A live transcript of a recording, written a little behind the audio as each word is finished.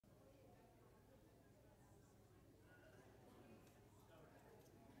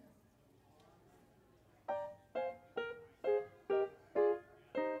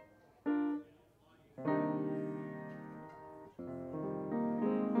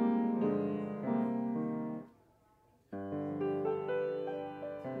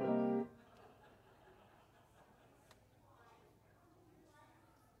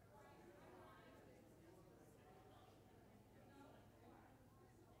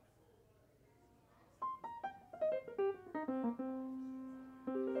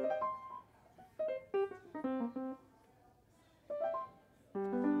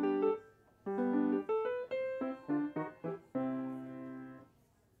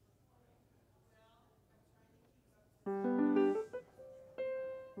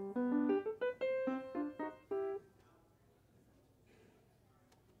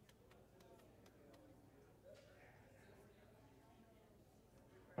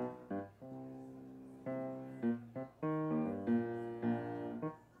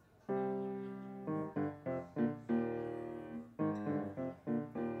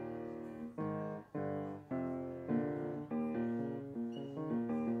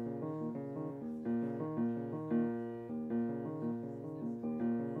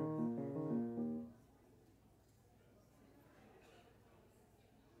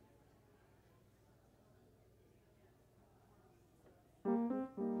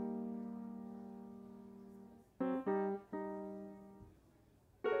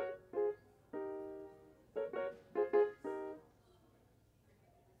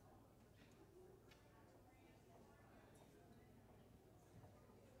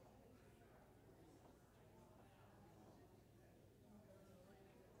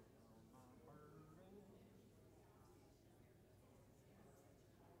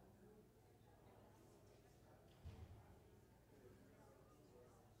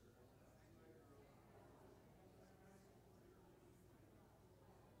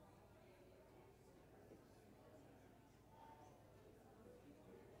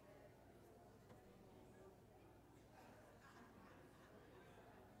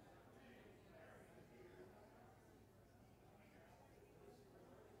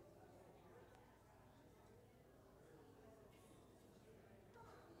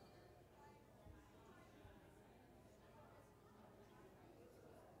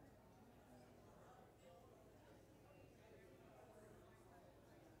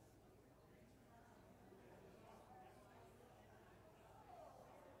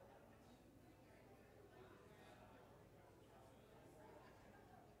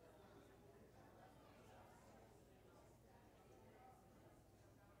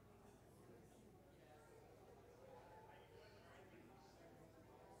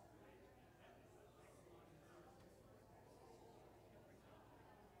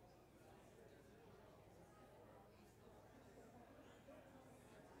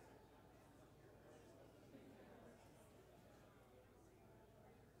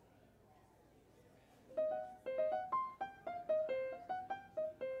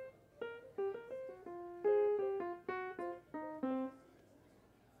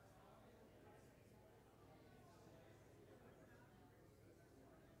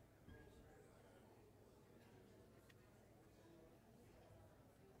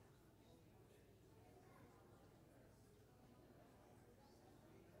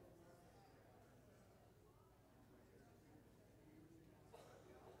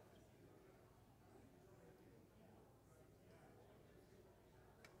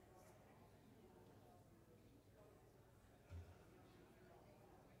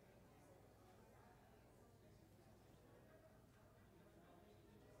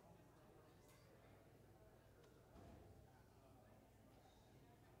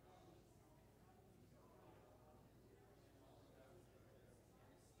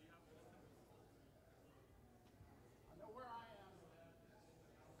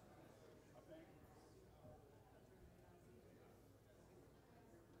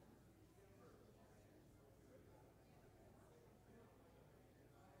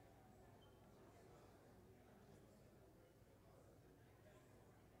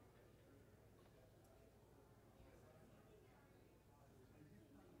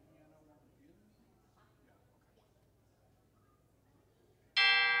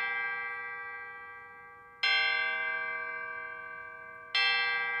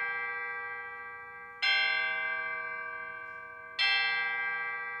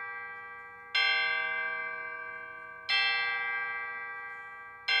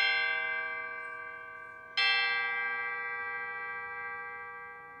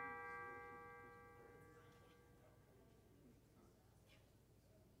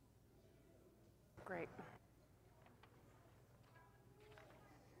Great.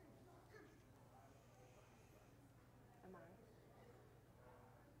 Am I?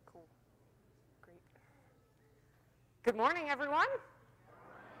 Cool. Great. Good morning, everyone.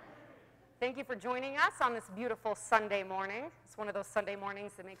 Thank you for joining us on this beautiful Sunday morning. It's one of those Sunday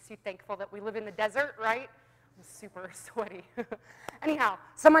mornings that makes you thankful that we live in the desert, right? I'm super sweaty. Anyhow,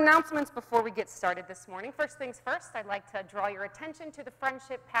 some announcements before we get started this morning. First things first, I'd like to draw your attention to the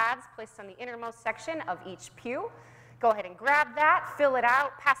friendship pads placed on the innermost section of each pew. Go ahead and grab that, fill it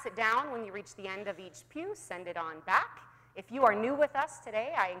out, pass it down when you reach the end of each pew, send it on back. If you are new with us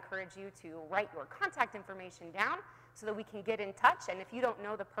today, I encourage you to write your contact information down so that we can get in touch. And if you don't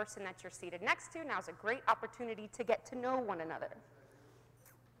know the person that you're seated next to, now's a great opportunity to get to know one another.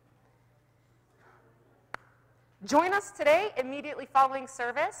 Join us today immediately following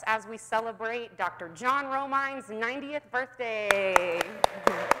service as we celebrate Dr. John Romine's 90th birthday.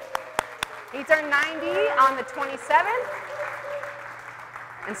 He turned 90 on the 27th,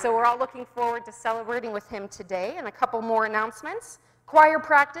 and so we're all looking forward to celebrating with him today. And a couple more announcements. Choir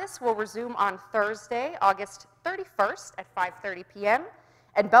practice will resume on Thursday, August 31st at 5:30 p.m.,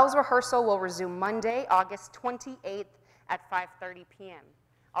 and bells rehearsal will resume Monday, August 28th at 5:30 p.m.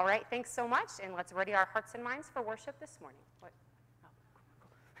 All right, thanks so much, and let's ready our hearts and minds for worship this morning. What? Oh,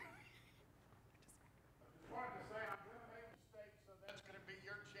 cool. I just wanted to say I'm going to make mistakes, so that's going to be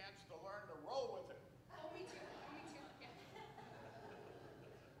your chance to learn to roll with it. Oh, me too. Me too. Yeah.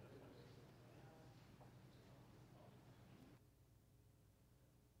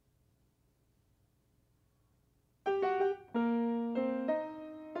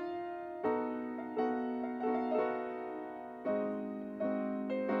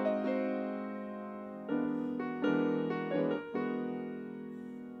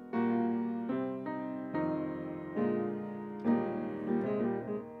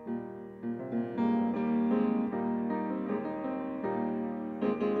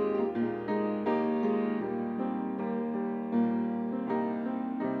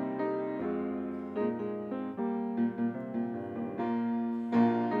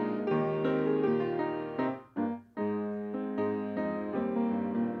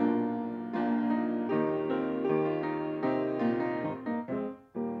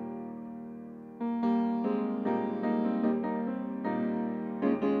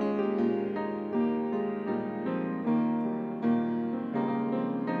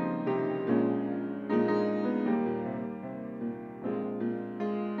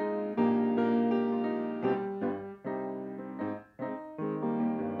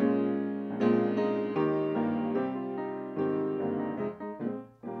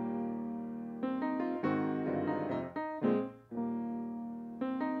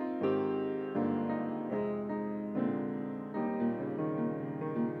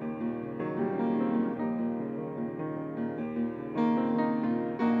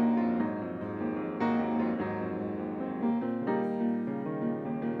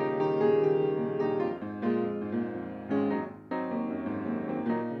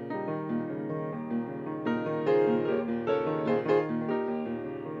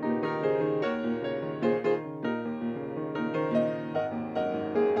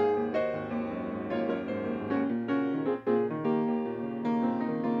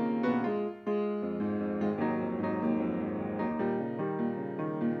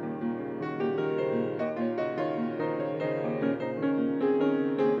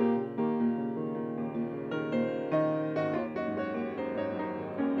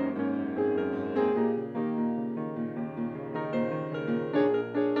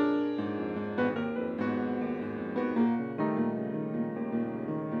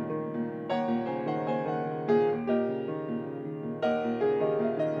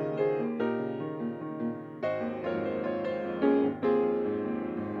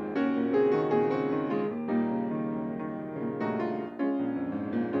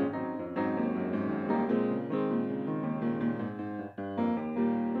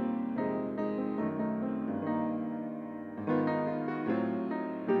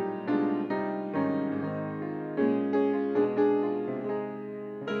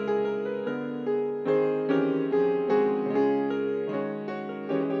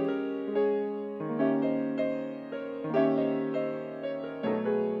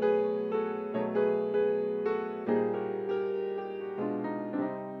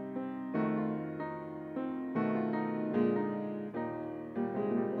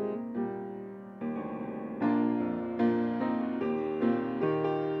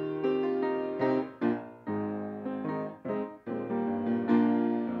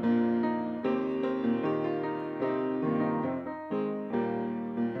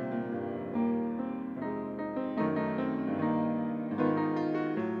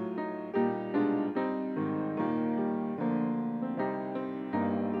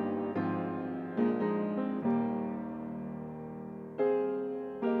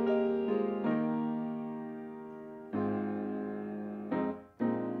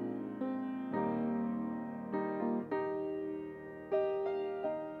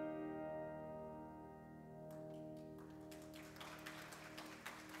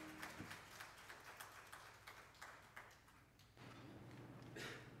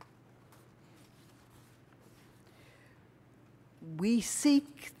 We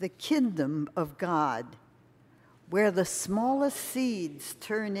seek the kingdom of God, where the smallest seeds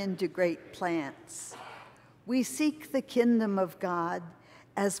turn into great plants. We seek the kingdom of God,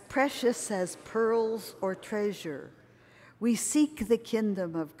 as precious as pearls or treasure. We seek the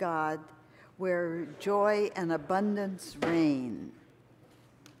kingdom of God, where joy and abundance reign.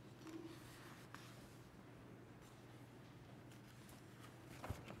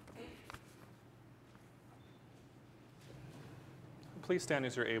 Please stand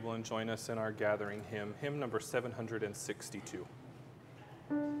as you're able and join us in our gathering hymn, hymn number 762.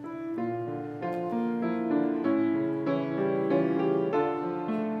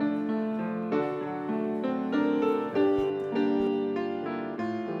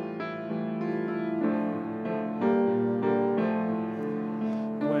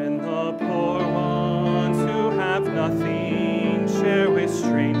 When the poor ones who have nothing share with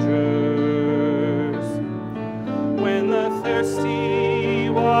strangers, when the thirsty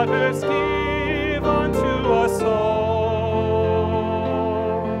waters give unto us all,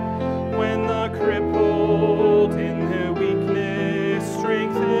 when the crippled in their weakness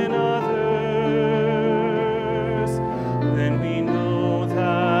strengthen others, then we know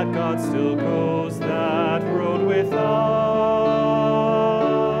that God still goes that road with us.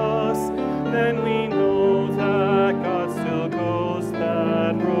 Then we know that God still goes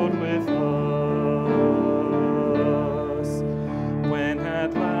that road with us. When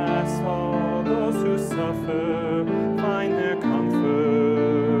at last all those who suffer find their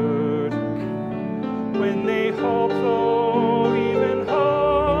comfort, when they hope though even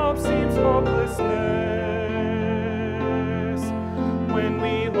hope seems hopelessness, when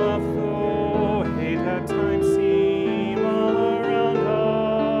we love though hate at times seem all around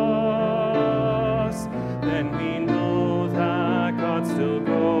us, then we know that God still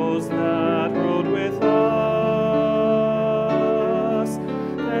goes that road with us.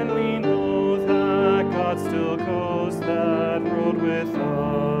 Then we know that God still goes that road with us.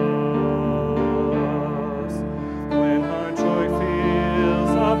 When our joy fills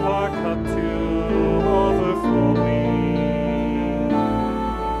up our cup to overflowing,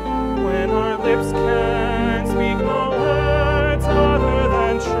 when our lips can speak no words other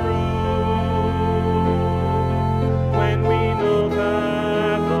than true, when we know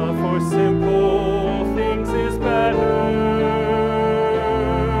that love for simple things is better,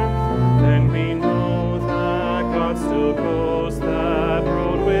 then we know that God still goes that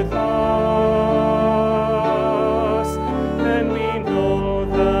road with us. Then we know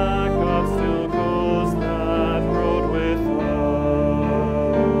that God still goes that road with us.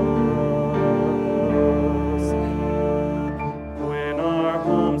 When our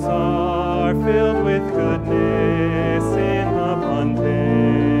homes are filled with goodness in abundance,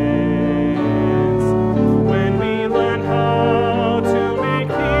 when we learn how to make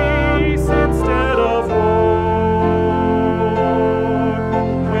peace instead of war,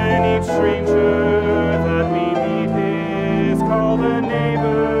 when each stranger that we meet is called a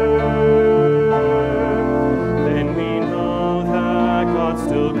neighbor, then we know that God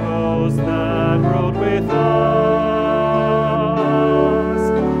still goes that road with us.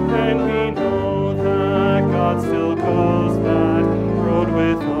 Then we know that God still goes that road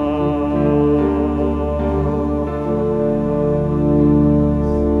with us.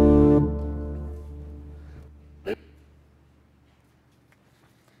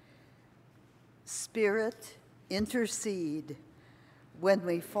 Spirit, intercede when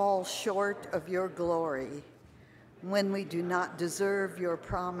we fall short of your glory, when we do not deserve your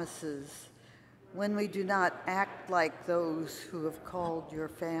promises, when we do not act like those who have called your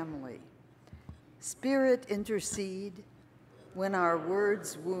family. Spirit, intercede when our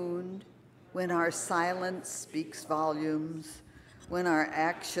words wound, when our silence speaks volumes, when our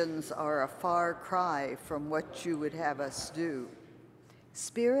actions are a far cry from what you would have us do.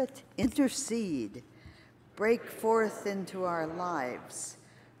 Spirit, intercede, break forth into our lives,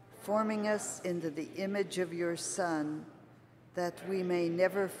 forming us into the image of your Son, that we may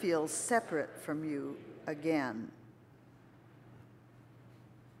never feel separate from you again.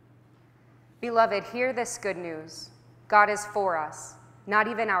 Beloved, hear this good news. God is for us. Not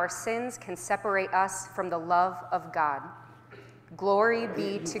even our sins can separate us from the love of God. Glory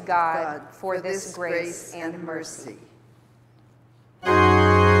be to God for this grace and mercy.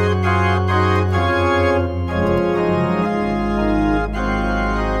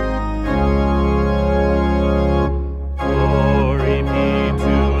 Glory be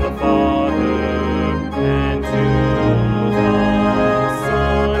to the Father, and to the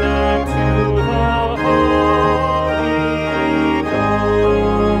Son, and to the Holy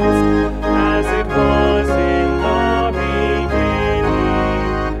Ghost, as it was in the beginning,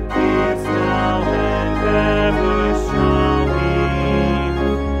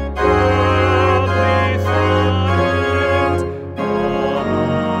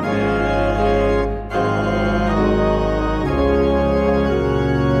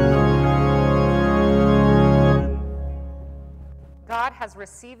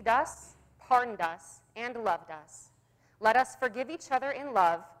 received us, pardoned us, and loved us. Let us forgive each other in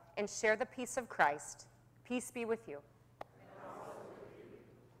love and share the peace of Christ. Peace be with you.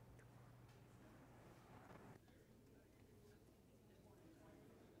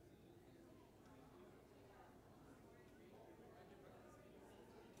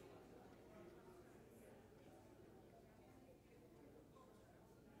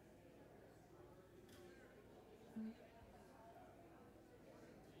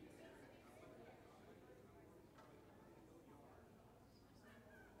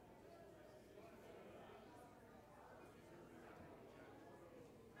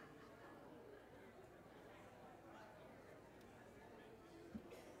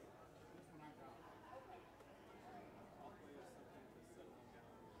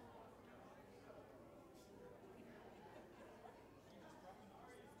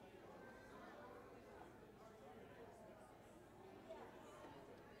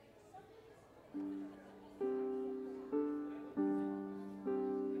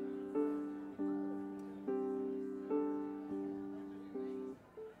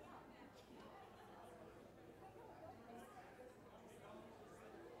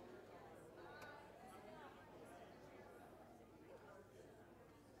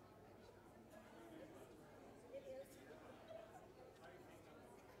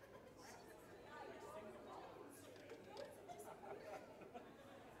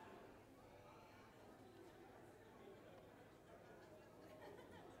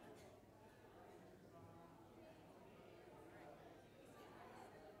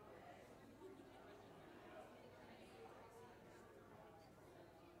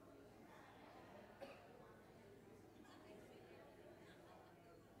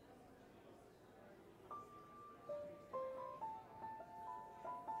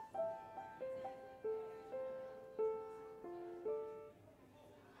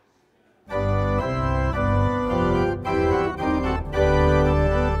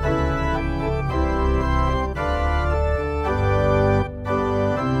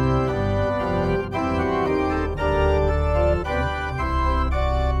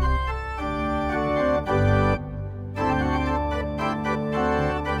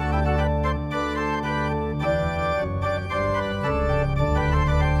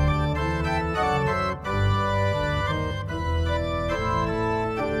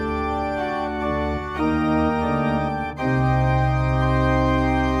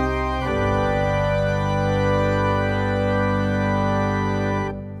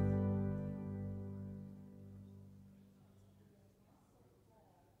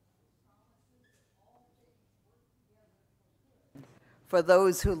 For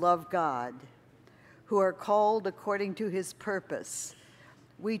those who love God, who are called according to his purpose,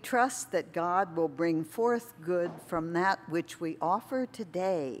 we trust that God will bring forth good from that which we offer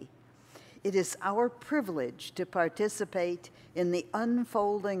today. It is our privilege to participate in the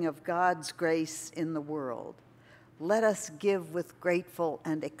unfolding of God's grace in the world. Let us give with grateful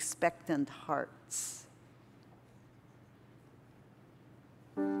and expectant hearts.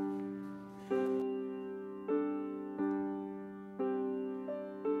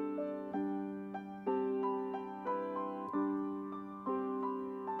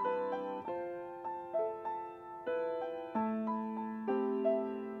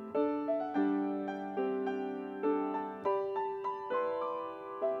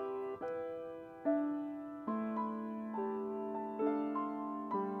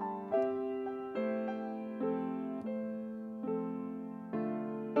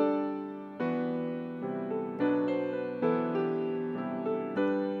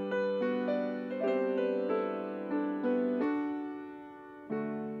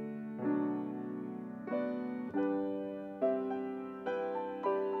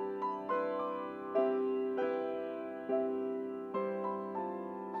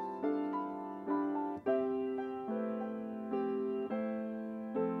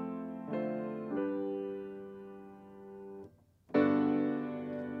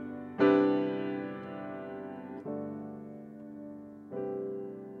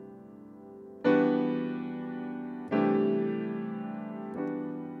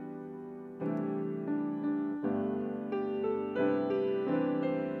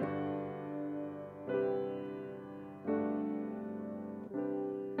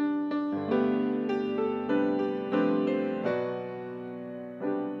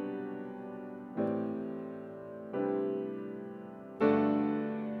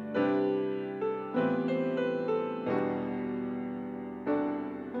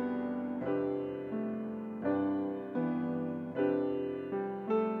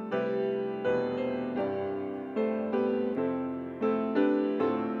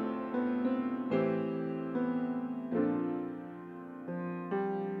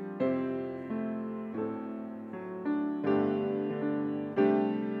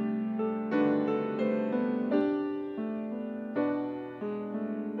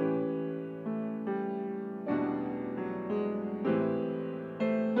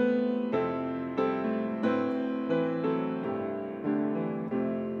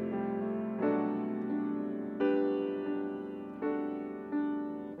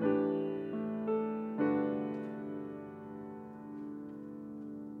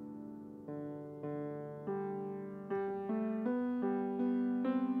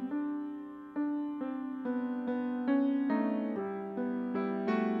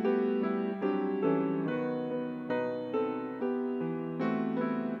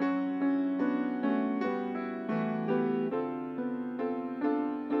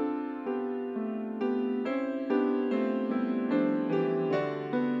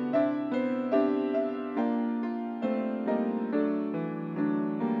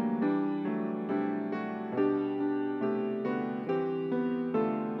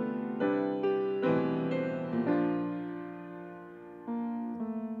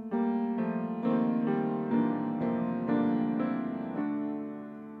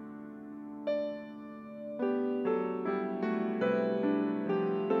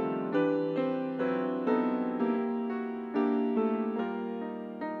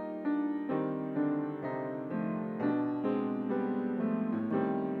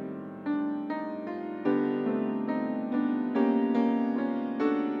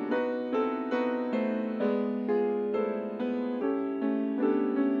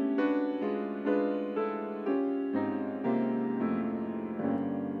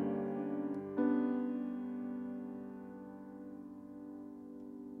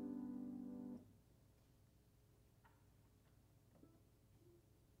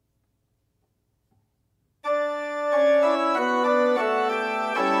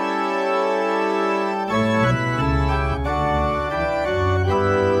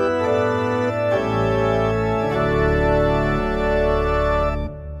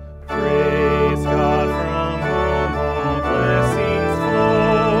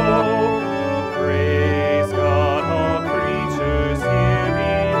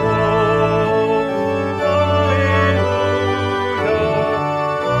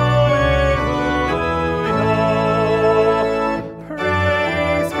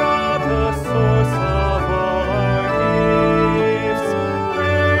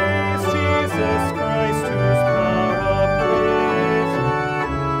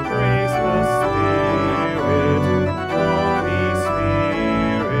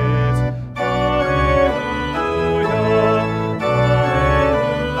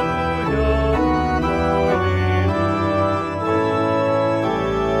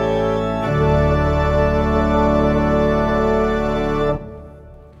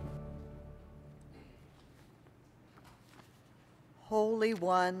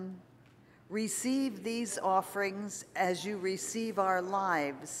 one. Receive these offerings as you receive our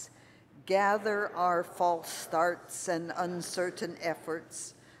lives. Gather our false starts and uncertain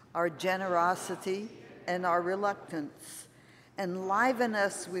efforts, our generosity and our reluctance. Enliven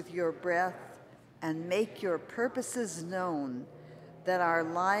us with your breath and make your purposes known, that our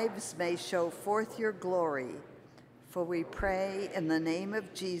lives may show forth your glory. For we pray in the name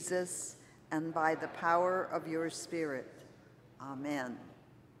of Jesus and by the power of your Spirit. Amen.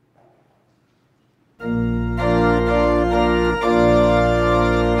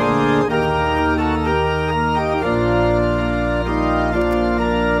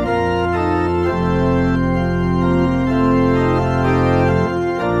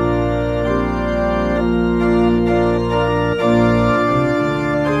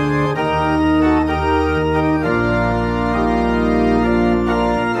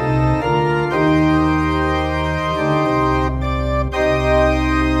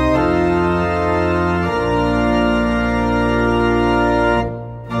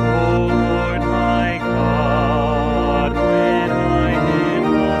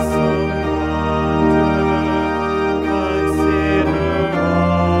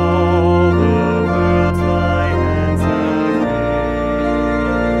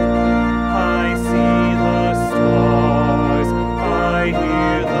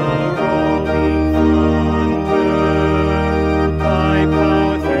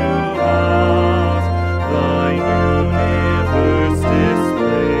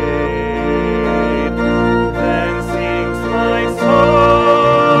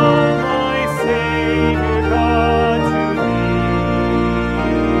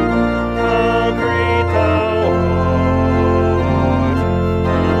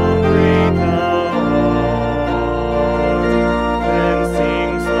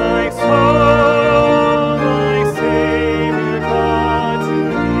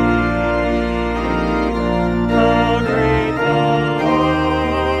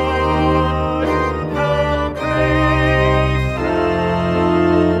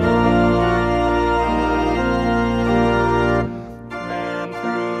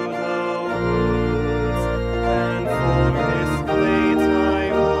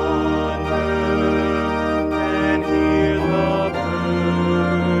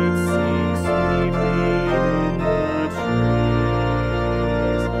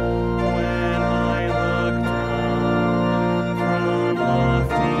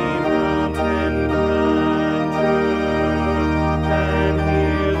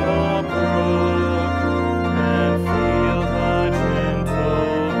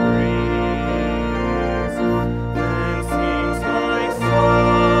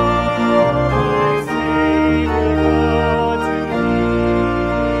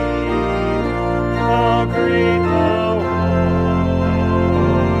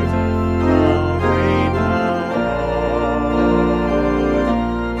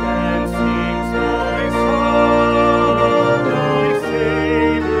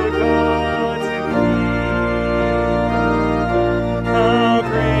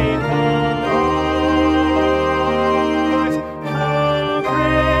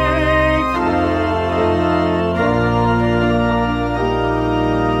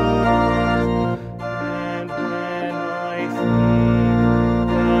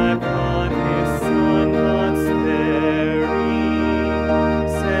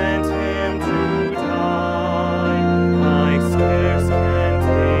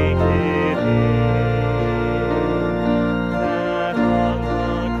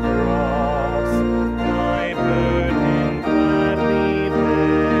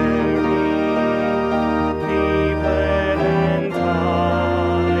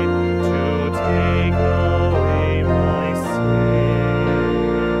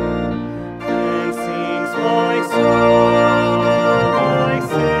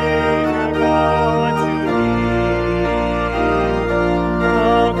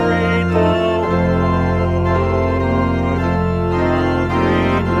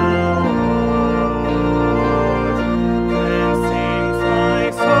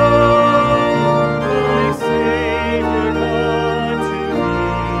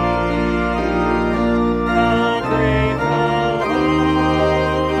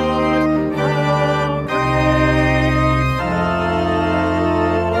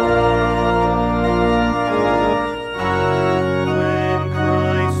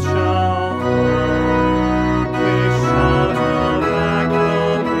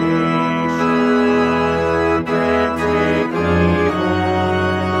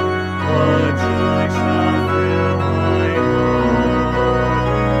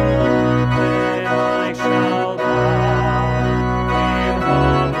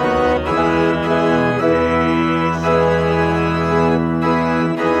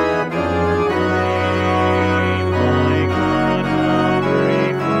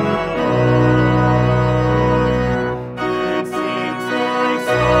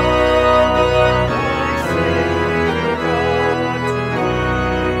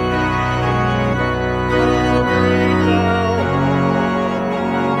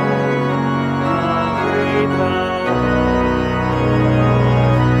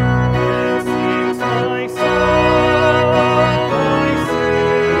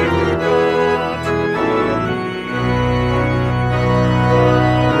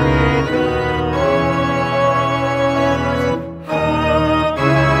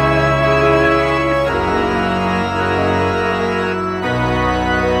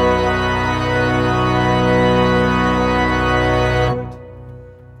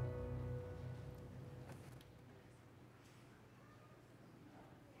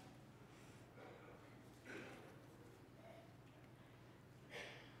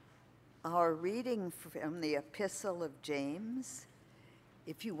 Our reading from the Epistle of James,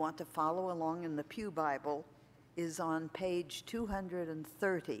 if you want to follow along in the Pew Bible, is on page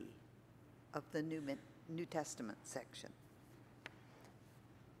 230 of the New Testament section.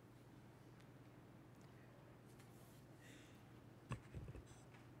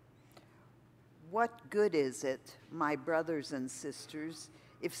 What good is it, my brothers and sisters,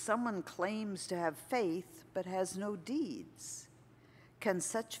 if someone claims to have faith but has no deeds? Can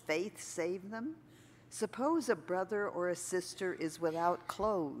such faith save them? Suppose a brother or a sister is without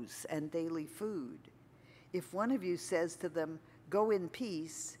clothes and daily food. If one of you says to them, "Go in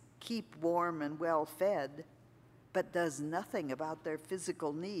peace, keep warm and well fed," but does nothing about their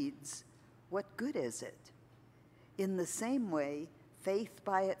physical needs, what good is it? In the same way, faith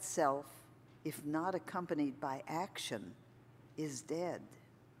by itself, if not accompanied by action, is dead.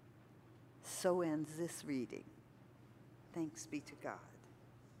 So ends this reading. Thanks be to God.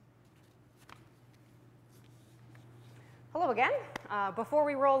 Hello again. Before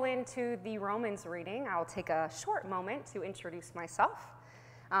we roll into the Romans reading, I'll take a short moment to introduce myself.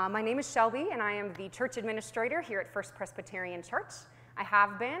 My name is Shelby, and I am the church administrator here at First Presbyterian Church. I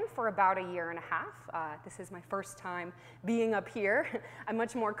have been for about a year and a half. This is my first time being up here. I'm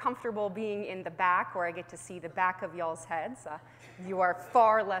much more comfortable being in the back, where I get to see the back of y'all's heads. You are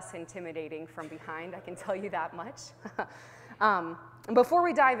far less intimidating from behind, I can tell you that much. Before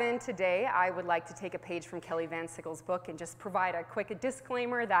we dive in today, I would like to take a page from Kelly Van Sickle's book and just provide a quick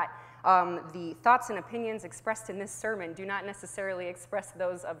disclaimer that the thoughts and opinions expressed in this sermon do not necessarily express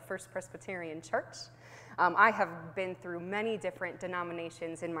those of First Presbyterian Church. I have been through many different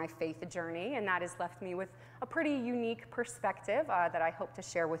denominations in my faith journey, and that has left me with a pretty unique perspective that I hope to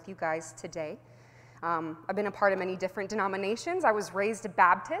share with you guys today. I've been a part of many different denominations. I was raised a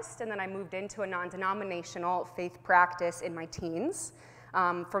Baptist, and then I moved into a non-denominational faith practice in my teens.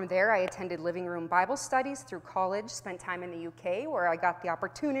 From there, I attended living room Bible studies through college, spent time in the UK, where I got the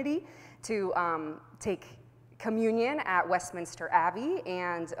opportunity to take communion at Westminster Abbey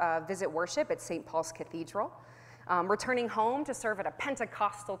and visit worship at St. Paul's Cathedral. Returning home to serve at a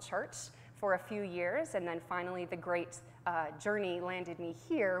Pentecostal church for a few years, and then finally the great journey landed me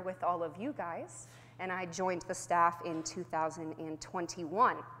here with all of you guys, and I joined the staff in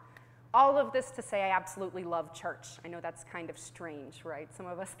 2021. All of this to say I absolutely love church. I know that's kind of strange, right? Some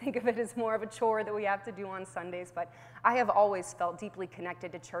of us think of it as more of a chore that we have to do on Sundays, but I have always felt deeply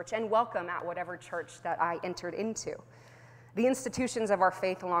connected to church and welcome at whatever church that I entered into. The institutions of our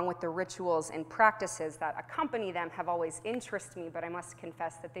faith, along with the rituals and practices that accompany them, have always interested me, but I must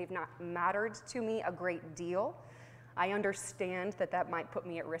confess that they've not mattered to me a great deal. I understand that that might put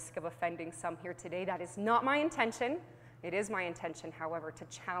me at risk of offending some here today. That is not my intention. It is my intention, however, to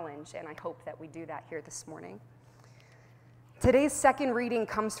challenge, and I hope that we do that here this morning. Today's second reading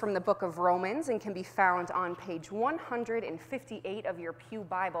comes from the book of Romans and can be found on page 158 of your Pew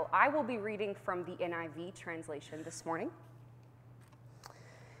Bible. I will be reading from the NIV translation this morning.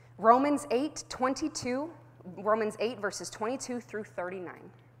 Romans 8, verses 22 through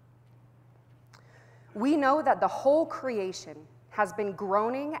 39. We know that the whole creation has been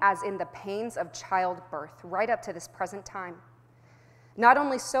groaning as in the pains of childbirth right up to this present time. Not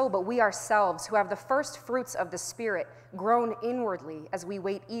only so, but we ourselves, who have the first fruits of the Spirit, groan inwardly as we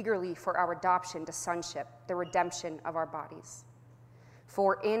wait eagerly for our adoption to sonship, the redemption of our bodies.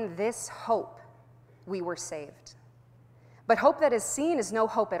 For in this hope we were saved. But hope that is seen is no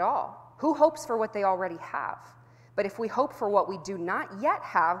hope at all. Who hopes for what they already have? But if we hope for what we do not yet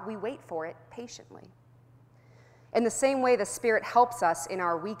have, we wait for it patiently. In the same way, the Spirit helps us in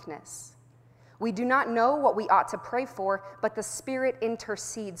our weakness. We do not know what we ought to pray for, but the Spirit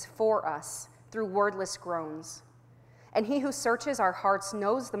intercedes for us through wordless groans. And he who searches our hearts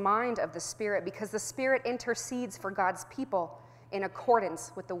knows the mind of the Spirit, because the Spirit intercedes for God's people in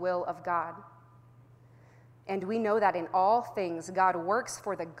accordance with the will of God. And we know that in all things God works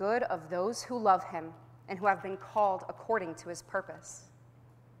for the good of those who love him and who have been called according to his purpose.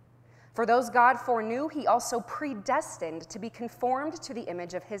 For those God foreknew, he also predestined to be conformed to the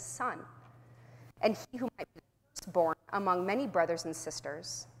image of his Son, and he who might be the firstborn among many brothers and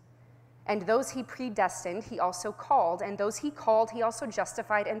sisters. And those he predestined, he also called, and those he called, he also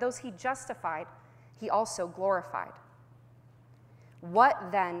justified, and those he justified, he also glorified.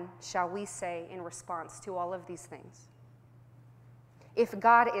 What then shall we say in response to all of these things? If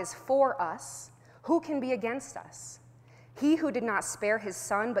God is for us, who can be against us? He who did not spare his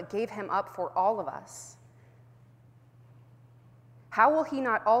Son, but gave him up for all of us, how will he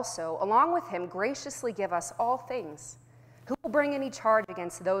not also, along with him, graciously give us all things? Who will bring any charge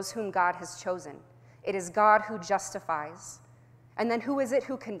against those whom God has chosen? It is God who justifies. And then who is it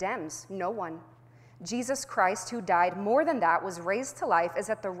who condemns? No one. Jesus Christ, who died, more than that, was raised to life, is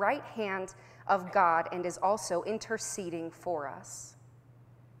at the right hand of God and is also interceding for us.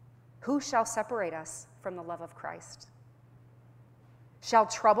 Who shall separate us from the love of Christ? Shall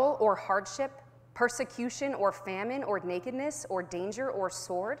trouble or hardship, persecution or famine or nakedness or danger or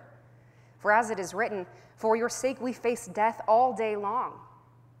sword? For as it is written, for your sake we face death all day long.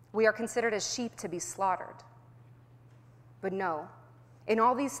 We are considered as sheep to be slaughtered. But no, in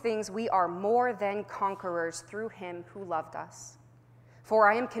all these things we are more than conquerors through him who loved us. For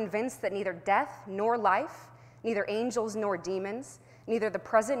I am convinced that neither death nor life, neither angels nor demons, neither the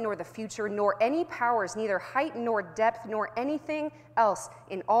present nor the future, nor any powers, neither height nor depth, nor anything else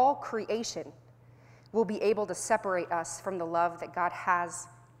in all creation will be able to separate us from the love that God has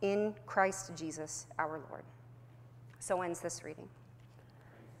in Christ Jesus our Lord. So ends this reading.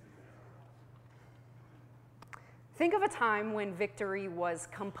 Think of a time when victory was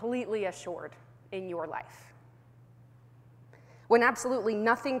completely assured in your life, when absolutely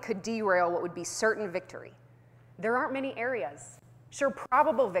nothing could derail what would be certain victory. There aren't many areas. Sure,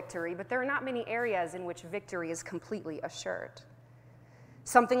 probable victory, but there are not many areas in which victory is completely assured.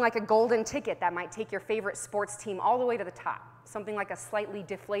 Something like a golden ticket that might take your favorite sports team all the way to the top. Something like a slightly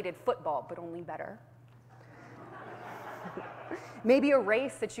deflated football, but only better. Maybe a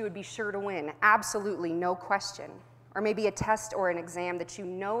race that you would be sure to win, absolutely no question. Or maybe a test or an exam that you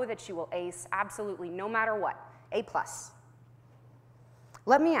know that you will ace, absolutely no matter what, A+.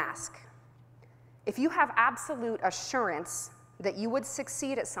 Let me ask, if you have absolute assurance that you would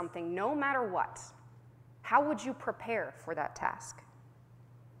succeed at something no matter what, how would you prepare for that task?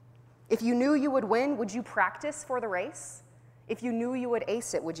 If you knew you would win, would you practice for the race? If you knew you would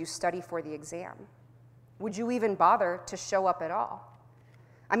ace it, would you study for the exam? Would you even bother to show up at all?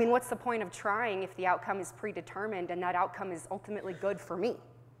 I mean, what's the point of trying if the outcome is predetermined and that outcome is ultimately good for me?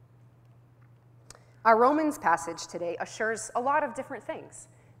 Our Romans passage today assures a lot of different things,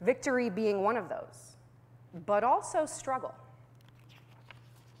 victory being one of those, but also struggle.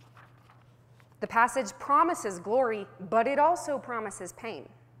 The passage promises glory, but it also promises pain.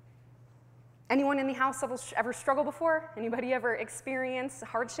 Anyone in the house ever struggled before? Anybody ever experience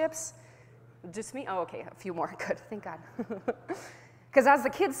hardships? Just me? Oh, okay, a few more. Good, thank God. Because as the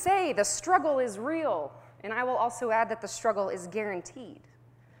kids say, the struggle is real, and I will also add that the struggle is guaranteed.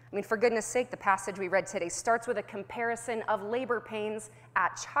 I mean, for goodness sake, the passage we read today starts with a comparison of labor pains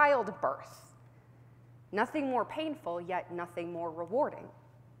at childbirth. Nothing more painful, yet nothing more rewarding.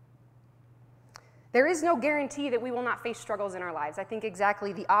 There is no guarantee that we will not face struggles in our lives. I think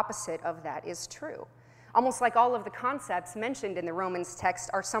exactly the opposite of that is true. Almost like all of the concepts mentioned in the Romans text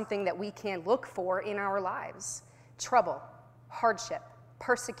are something that we can look for in our lives. Trouble, hardship,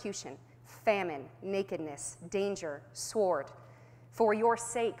 persecution, famine, nakedness, danger, sword. For your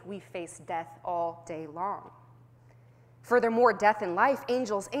sake we face death all day long. Furthermore, death and life,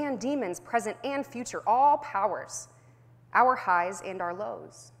 angels and demons, present and future, all powers, our highs and our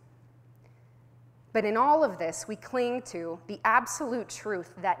lows. But in all of this, we cling to the absolute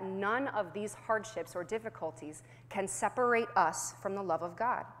truth that none of these hardships or difficulties can separate us from the love of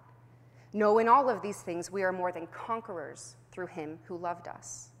God. No, in all of these things, we are more than conquerors through him who loved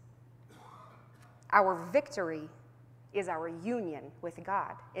us. Our victory is our union with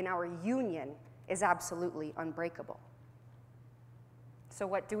God, and our union is absolutely unbreakable. So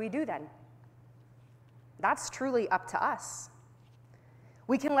what do we do then? That's truly up to us.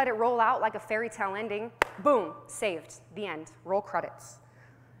 We can let it roll out like a fairy tale ending. Boom, saved, the end, roll credits.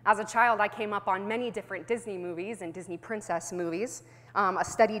 As a child, I came up on many different Disney movies and Disney princess movies, a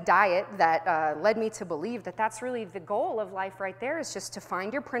steady diet that led me to believe that that's really the goal of life right there, is just to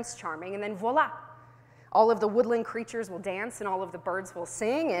find your Prince Charming, and then voila. All of the woodland creatures will dance, and all of the birds will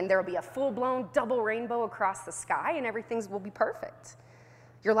sing, and there will be a full-blown double rainbow across the sky, and everything will be perfect.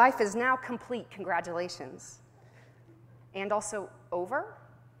 Your life is now complete, congratulations. And also over?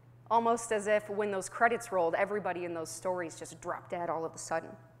 Almost as if when those credits rolled, everybody in those stories just dropped dead all of a sudden.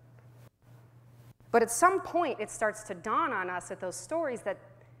 But at some point, it starts to dawn on us at those stories that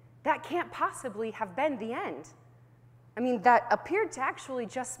that can't possibly have been the end. I mean, that appeared to actually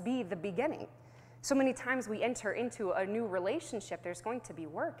just be the beginning. So many times we enter into a new relationship, there's going to be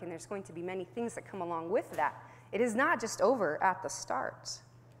work, and there's going to be many things that come along with that. It is not just over at the start.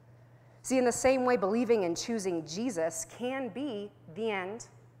 See, in the same way, believing and choosing Jesus can be the end,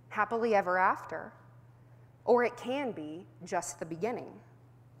 happily ever after, or it can be just the beginning.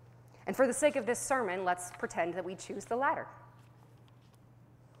 And for the sake of this sermon, let's pretend that we choose the latter.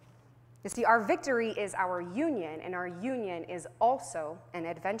 You see, our victory is our union, and our union is also an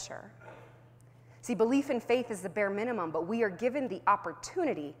adventure. See, belief and faith is the bare minimum, but we are given the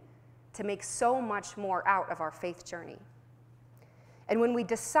opportunity to make so much more out of our faith journey. And when we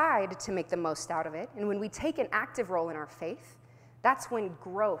decide to make the most out of it, and when we take an active role in our faith, that's when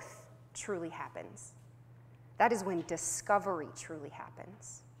growth truly happens. That is when discovery truly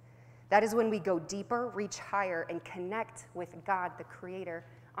happens. That is when we go deeper, reach higher, and connect with God, the Creator,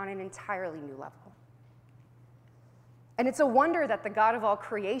 on an entirely new level. And it's a wonder that the God of all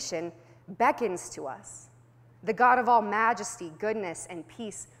creation beckons to us. The God of all majesty, goodness, and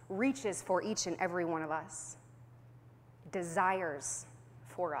peace reaches for each and every one of us, desires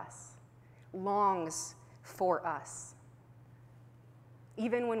for us, longs for us.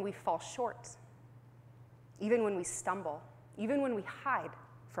 Even when we fall short, even when we stumble, even when we hide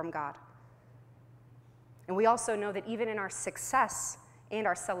from God. And we also know that even in our success and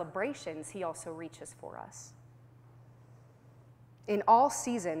our celebrations, he also reaches for us. In all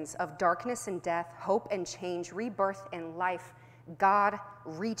seasons of darkness and death, hope and change, rebirth and life, God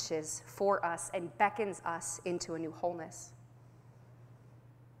reaches for us and beckons us into a new wholeness.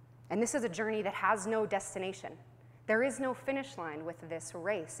 And this is a journey that has no destination. There is no finish line with this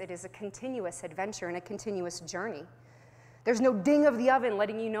race. It is a continuous adventure and a continuous journey. There's no ding of the oven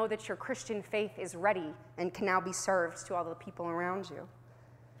letting you know that your Christian faith is ready and can now be served to all the people around you.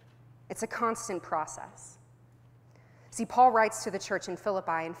 It's a constant process. See, Paul writes to the church in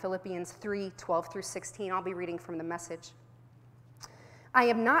Philippi in Philippians 3:12-16. I'll be reading from the Message. I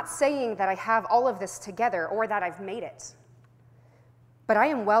am not saying that I have all of this together or that I've made it, but I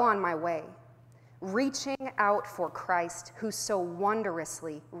am well on my way, reaching out for Christ who so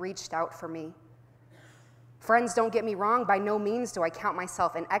wondrously reached out for me. Friends, don't get me wrong, by no means do I count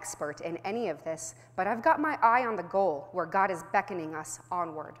myself an expert in any of this, but I've got my eye on the goal where God is beckoning us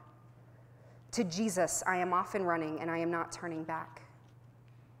onward. To Jesus, I am off and running, and I am not turning back.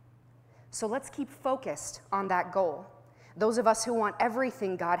 So let's keep focused on that goal. Those of us who want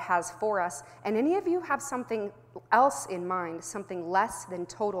everything God has for us, and any of you have something else in mind, something less than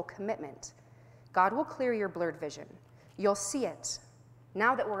total commitment, God will clear your blurred vision. You'll see it.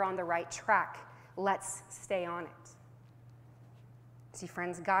 Now that we're on the right track, let's stay on it. See,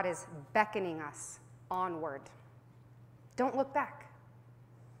 friends, God is beckoning us onward. Don't look back.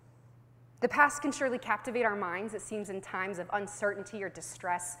 The past can surely captivate our minds, it seems, in times of uncertainty or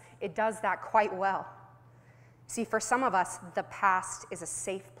distress. It does that quite well. See, for some of us, the past is a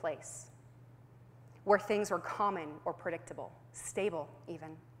safe place where things were common or predictable, stable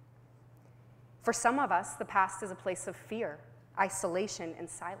even. For some of us, the past is a place of fear, isolation, and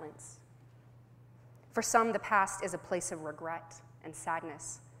silence. For some, the past is a place of regret and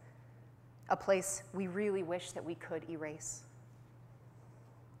sadness, a place we really wish that we could erase.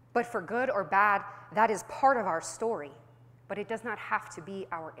 But for good or bad, that is part of our story, but it does not have to be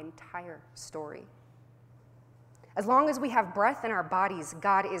our entire story. As long as we have breath in our bodies,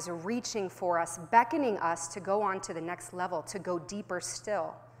 God is reaching for us, beckoning us to go on to the next level, to go deeper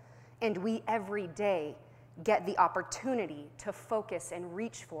still. And we every day get the opportunity to focus and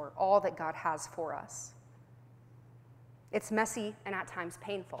reach for all that God has for us. It's messy and at times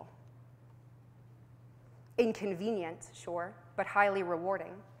painful. Inconvenient, sure, but highly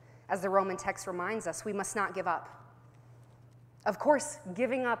rewarding. As the Roman text reminds us, we must not give up. Of course,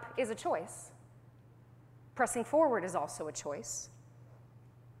 giving up is a choice. Pressing forward is also a choice.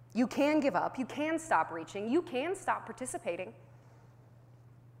 You can give up, you can stop reaching, you can stop participating.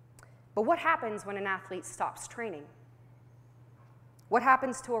 But what happens when an athlete stops training? What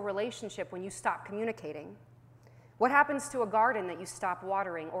happens to a relationship when you stop communicating? What happens to a garden that you stop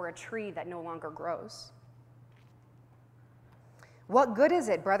watering or a tree that no longer grows? What good is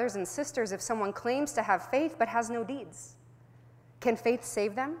it, brothers and sisters, if someone claims to have faith but has no deeds? Can faith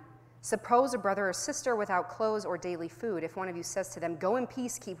save them? Suppose a brother or sister without clothes or daily food, if one of you says to them, "Go in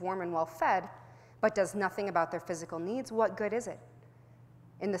peace, keep warm and well fed," but does nothing about their physical needs, what good is it?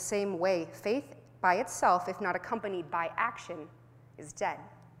 In the same way, faith by itself, if not accompanied by action, is dead.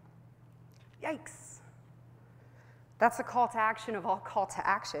 Yikes. That's the call to action of all call to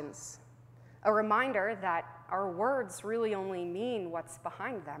actions. A reminder that our words really only mean what's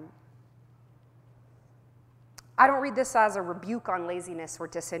behind them. I don't read this as a rebuke on laziness or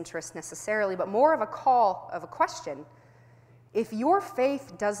disinterest necessarily, but more of a call of a question. If your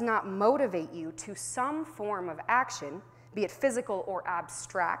faith does not motivate you to some form of action, be it physical or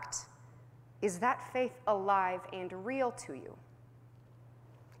abstract, is that faith alive and real to you?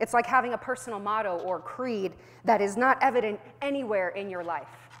 It's like having a personal motto or creed that is not evident anywhere in your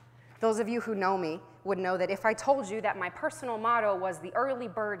life. Those of you who know me would know that if I told you that my personal motto was "the early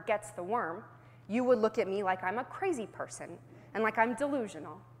bird gets the worm," you would look at me like I'm a crazy person and like I'm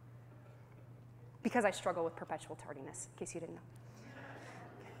delusional. because I struggle with perpetual tardiness, in case you didn't know.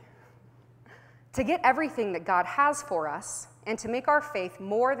 To get everything that God has for us and to make our faith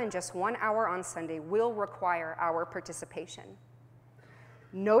more than just 1 hour on Sunday will require our participation.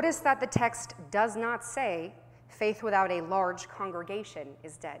 Notice that the text does not say faith without a large congregation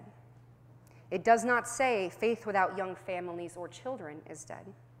is dead. It does not say faith without young families or children is dead.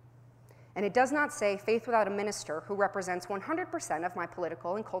 And it does not say faith without a minister who represents 100% of my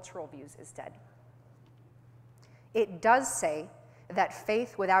political and cultural views is dead. It does say that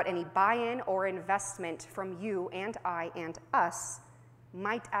faith without any buy-in or investment from you and I and us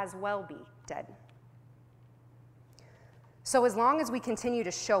might as well be dead. So as long as we continue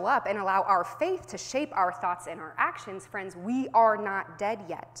to show up and allow our faith to shape our thoughts and our actions, friends, we are not dead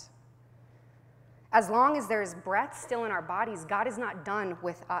yet. As long as there is breath still in our bodies, God is not done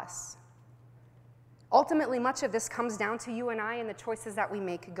with us. Ultimately, much of this comes down to you and I and the choices that we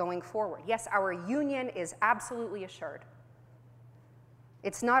make going forward. Yes, our union is absolutely assured.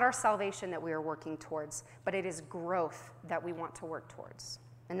 It's not our salvation that we are working towards, but it is growth that we want to work towards,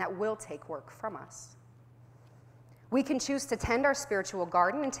 and that will take work from us. We can choose to tend our spiritual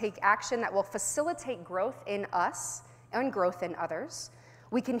garden and take action that will facilitate growth in us and growth in others.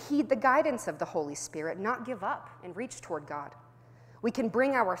 We can heed the guidance of the Holy Spirit, not give up and reach toward God. We can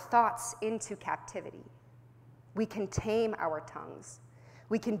bring our thoughts into captivity. We can tame our tongues.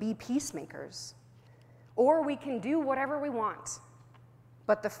 We can be peacemakers. Or we can do whatever we want.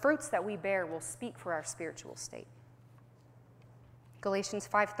 But the fruits that we bear will speak for our spiritual state. Galatians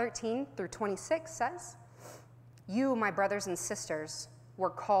 5:13 through 26 says, "You, my brothers and sisters, were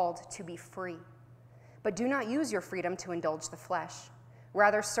called to be free. But do not use your freedom to indulge the flesh.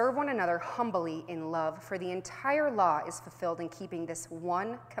 Rather, serve one another humbly in love, for the entire law is fulfilled in keeping this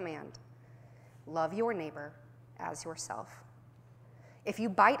one command: love your neighbor as yourself. If you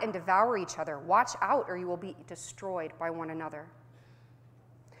bite and devour each other, watch out, or you will be destroyed by one another.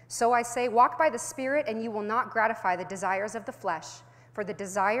 So I say, walk by the Spirit, and you will not gratify the desires of the flesh. For the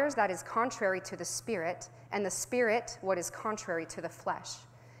desires that is contrary to the Spirit, and the Spirit what is contrary to the flesh.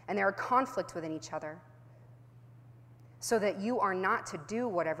 And they are conflict within each other, so that you are not to do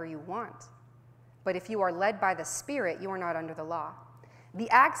whatever you want. But if you are led by the Spirit, you are not under the law. The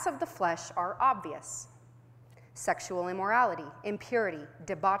acts of the flesh are obvious: sexual immorality, impurity,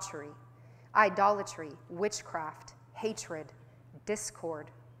 debauchery, idolatry, witchcraft, hatred,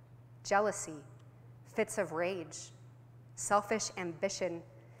 discord, jealousy, fits of rage, selfish ambition,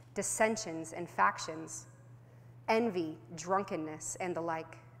 dissensions and factions, envy, drunkenness, and the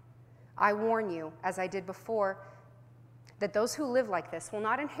like. I warn you, as I did before, that those who live like this will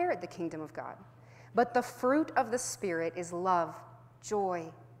not inherit the kingdom of God. But the fruit of the Spirit is love,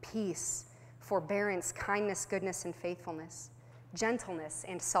 joy, peace, forbearance, kindness, goodness, and faithfulness, gentleness,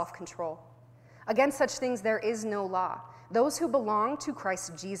 and self-control. Against such things there is no law. Those who belong to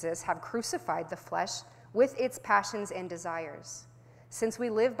Christ Jesus have crucified the flesh with its passions and desires. Since we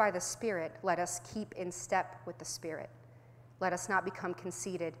live by the Spirit, let us keep in step with the Spirit. Let us not become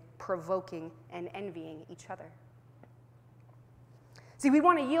conceited, provoking, and envying each other." See, we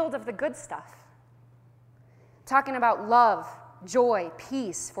want to yield of the good stuff. Talking about love, joy,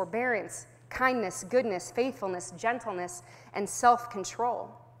 peace, forbearance, kindness, goodness, faithfulness, gentleness, and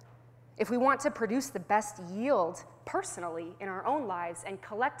self-control. If we want to produce the best yield personally in our own lives and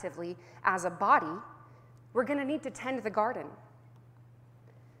collectively as a body, we're going to need to tend the garden.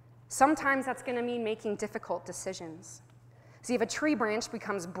 Sometimes that's going to mean making difficult decisions. See, if a tree branch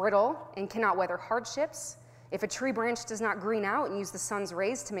becomes brittle and cannot weather hardships, if a tree branch does not green out and use the sun's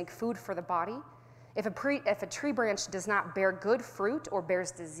rays to make food for the body, if a tree branch does not bear good fruit or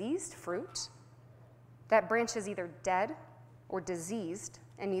bears diseased fruit, that branch is either dead or diseased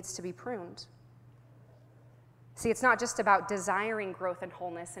and needs to be pruned. See, it's not just about desiring growth and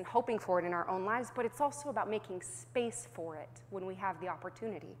wholeness and hoping for it in our own lives, but it's also about making space for it when we have the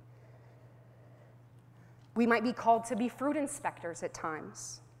opportunity. We might be called to be fruit inspectors at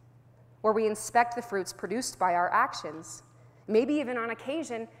times, where we inspect the fruits produced by our actions. Maybe even on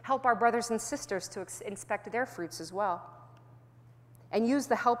occasion, help our brothers and sisters to inspect their fruits as well. And use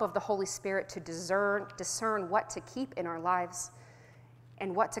the help of the Holy Spirit to discern what to keep in our lives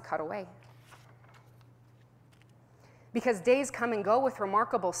and what to cut away. Because days come and go with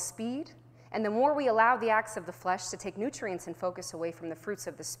remarkable speed, and the more we allow the acts of the flesh to take nutrients and focus away from the fruits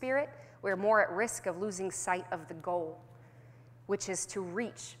of the Spirit, we're more at risk of losing sight of the goal, which is to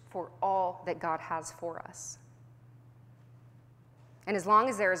reach for all that God has for us. And as long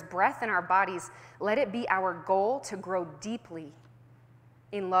as there is breath in our bodies, let it be our goal to grow deeply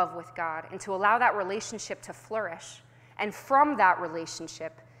in love with God and to allow that relationship to flourish. And from that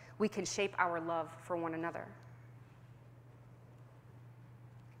relationship, we can shape our love for one another.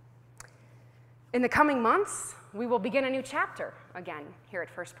 In the coming months, we will begin a new chapter again here at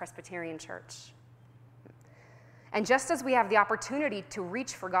First Presbyterian Church. And just as we have the opportunity to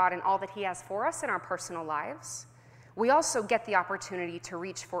reach for God and all that He has for us in our personal lives, we also get the opportunity to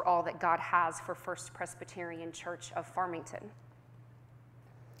reach for all that God has for First Presbyterian Church of Farmington.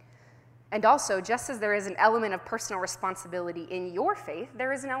 And also, just as there is an element of personal responsibility in your faith,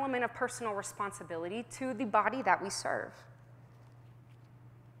 there is an element of personal responsibility to the body that we serve.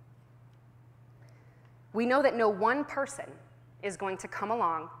 We know that no one person is going to come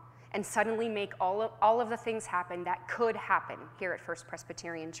along and suddenly make all of the things happen that could happen here at First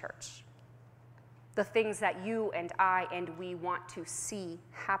Presbyterian Church. The things that you and I and we want to see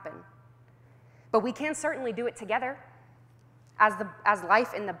happen. But we can certainly do it together, as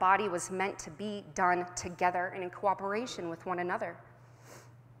life in the body was meant to be done together and in cooperation with one another.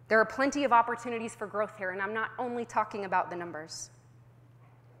 There are plenty of opportunities for growth here, and I'm not only talking about the numbers.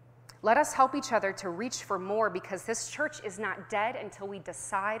 Let us help each other to reach for more, because this church is not dead until we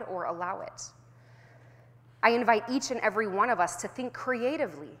decide or allow it. I invite each and every one of us to think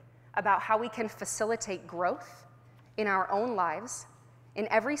creatively about how we can facilitate growth in our own lives, in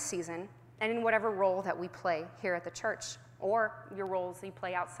every season, and in whatever role that we play here at the church, or your roles that you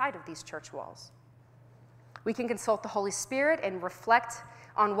play outside of these church walls. We can consult the Holy Spirit and reflect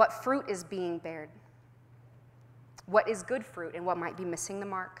on what fruit is being bared, what is good fruit and what might be missing the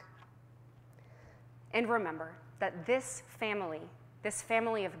mark. And remember that this family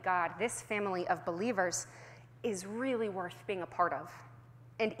of God, this family of believers is really worth being a part of.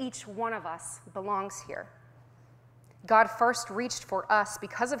 And each one of us belongs here. God first reached for us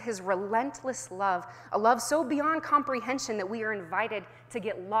because of His relentless love, a love so beyond comprehension that we are invited to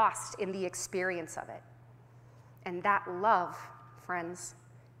get lost in the experience of it. And that love, friends,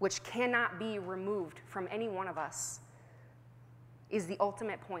 which cannot be removed from any one of us, is the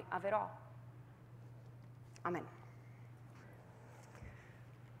ultimate point of it all. Amen.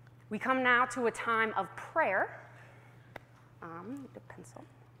 We come now to a time of prayer. Need a pencil.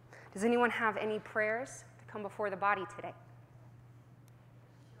 Does anyone have any prayers to come before the body today?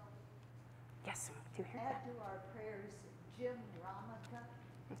 Yes, do you hear that? Add to our prayers Jim Ramaka,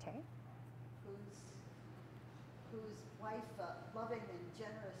 Okay. whose wife, loving and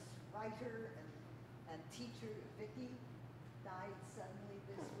generous writer and teacher Vicky, died suddenly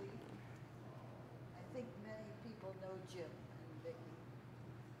this week. I think many people know Jim and Vicky.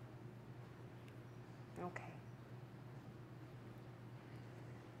 Okay.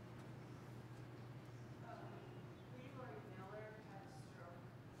 Leroy Miller had a stroke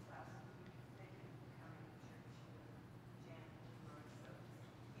last week. They couldn't come to church. Janet Leroy, so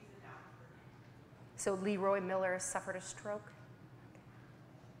he's an outfit. So Leroy Miller suffered a stroke.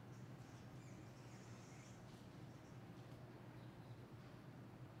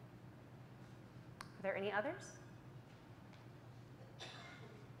 Are there any others?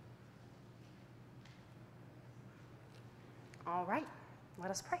 All right, let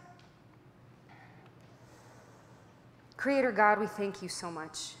us pray. Creator God, we thank you so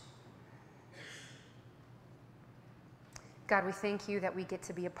much. God, we thank you that we get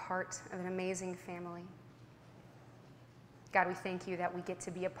to be a part of an amazing family. God, we thank you that we get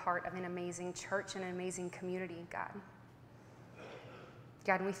to be a part of an amazing church and an amazing community, God.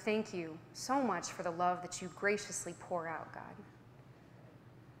 God, we thank you so much for the love that you graciously pour out, God.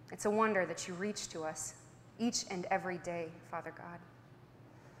 It's a wonder that you reach to us each and every day, Father God.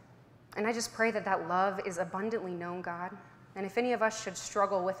 And I just pray that that love is abundantly known, God. And if any of us should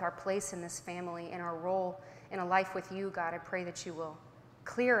struggle with our place in this family and our role in a life with you, God, I pray that you will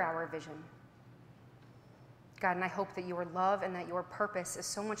clear our vision. God, and I hope that your love and that your purpose is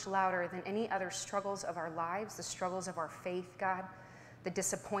so much louder than any other struggles of our lives, the struggles of our faith, God, the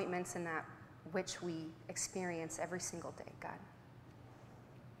disappointments in that which we experience every single day, God.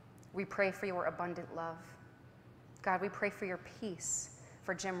 We pray for your abundant love. God, we pray for your peace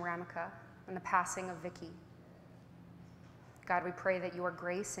for Jim Ramaka and the passing of Vicky. God, we pray that your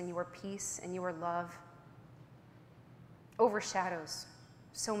grace and your peace and your love overshadows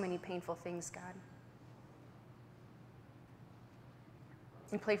so many painful things, God.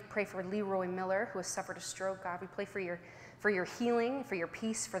 We pray for Leroy Miller, who has suffered a stroke, God. We pray for your healing, for your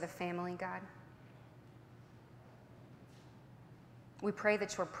peace for the family, God. We pray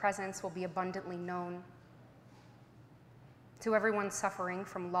that your presence will be abundantly known to everyone suffering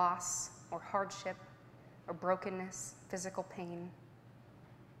from loss or hardship or brokenness, physical pain.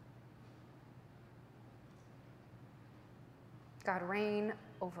 God, reign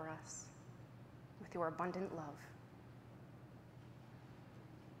over us with your abundant love.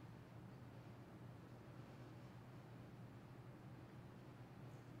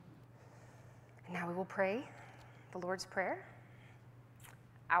 Now we will pray the Lord's Prayer.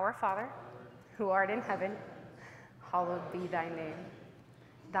 Our Father, who art in heaven, hallowed be thy name.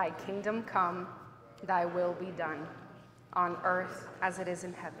 Thy kingdom come, thy will be done, on earth as it is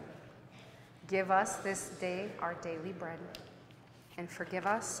in heaven. Give us this day our daily bread, and forgive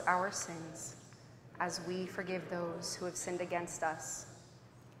us our sins, as we forgive those who have sinned against us.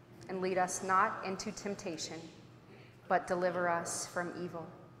 And lead us not into temptation, but deliver us from evil.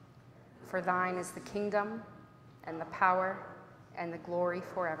 For thine is the kingdom, and the power, and the glory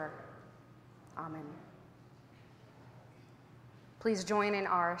forever. Amen. Please join in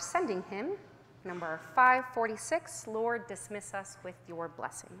our sending hymn, number 546, Lord, dismiss us with your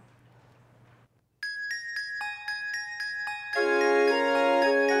blessing.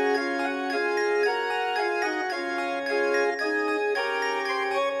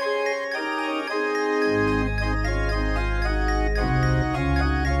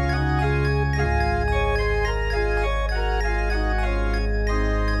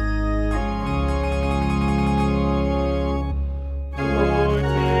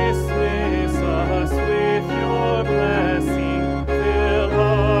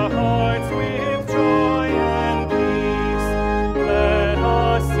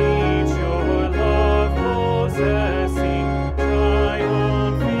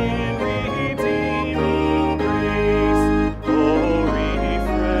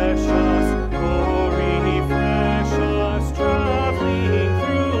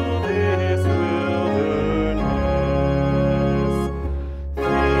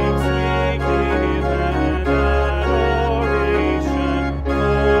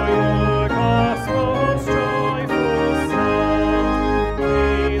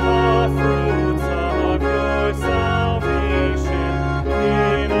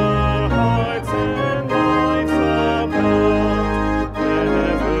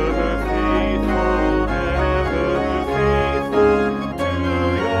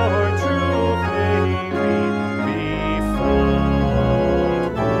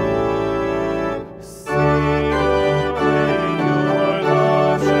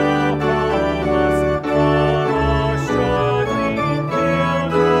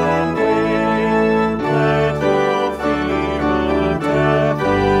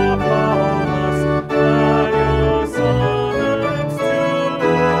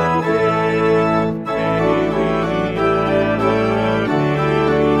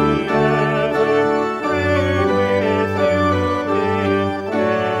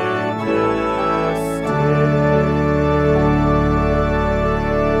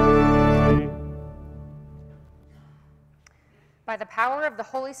 By the power of the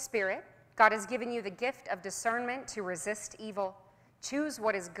Holy Spirit, God has given you the gift of discernment to resist evil, choose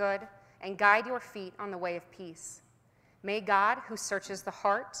what is good, and guide your feet on the way of peace. May God, who searches the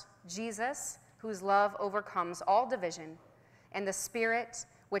heart, Jesus, whose love overcomes all division, and the Spirit,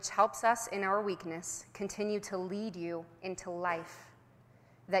 which helps us in our weakness, continue to lead you into life,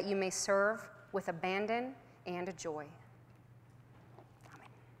 that you may serve with abandon and joy.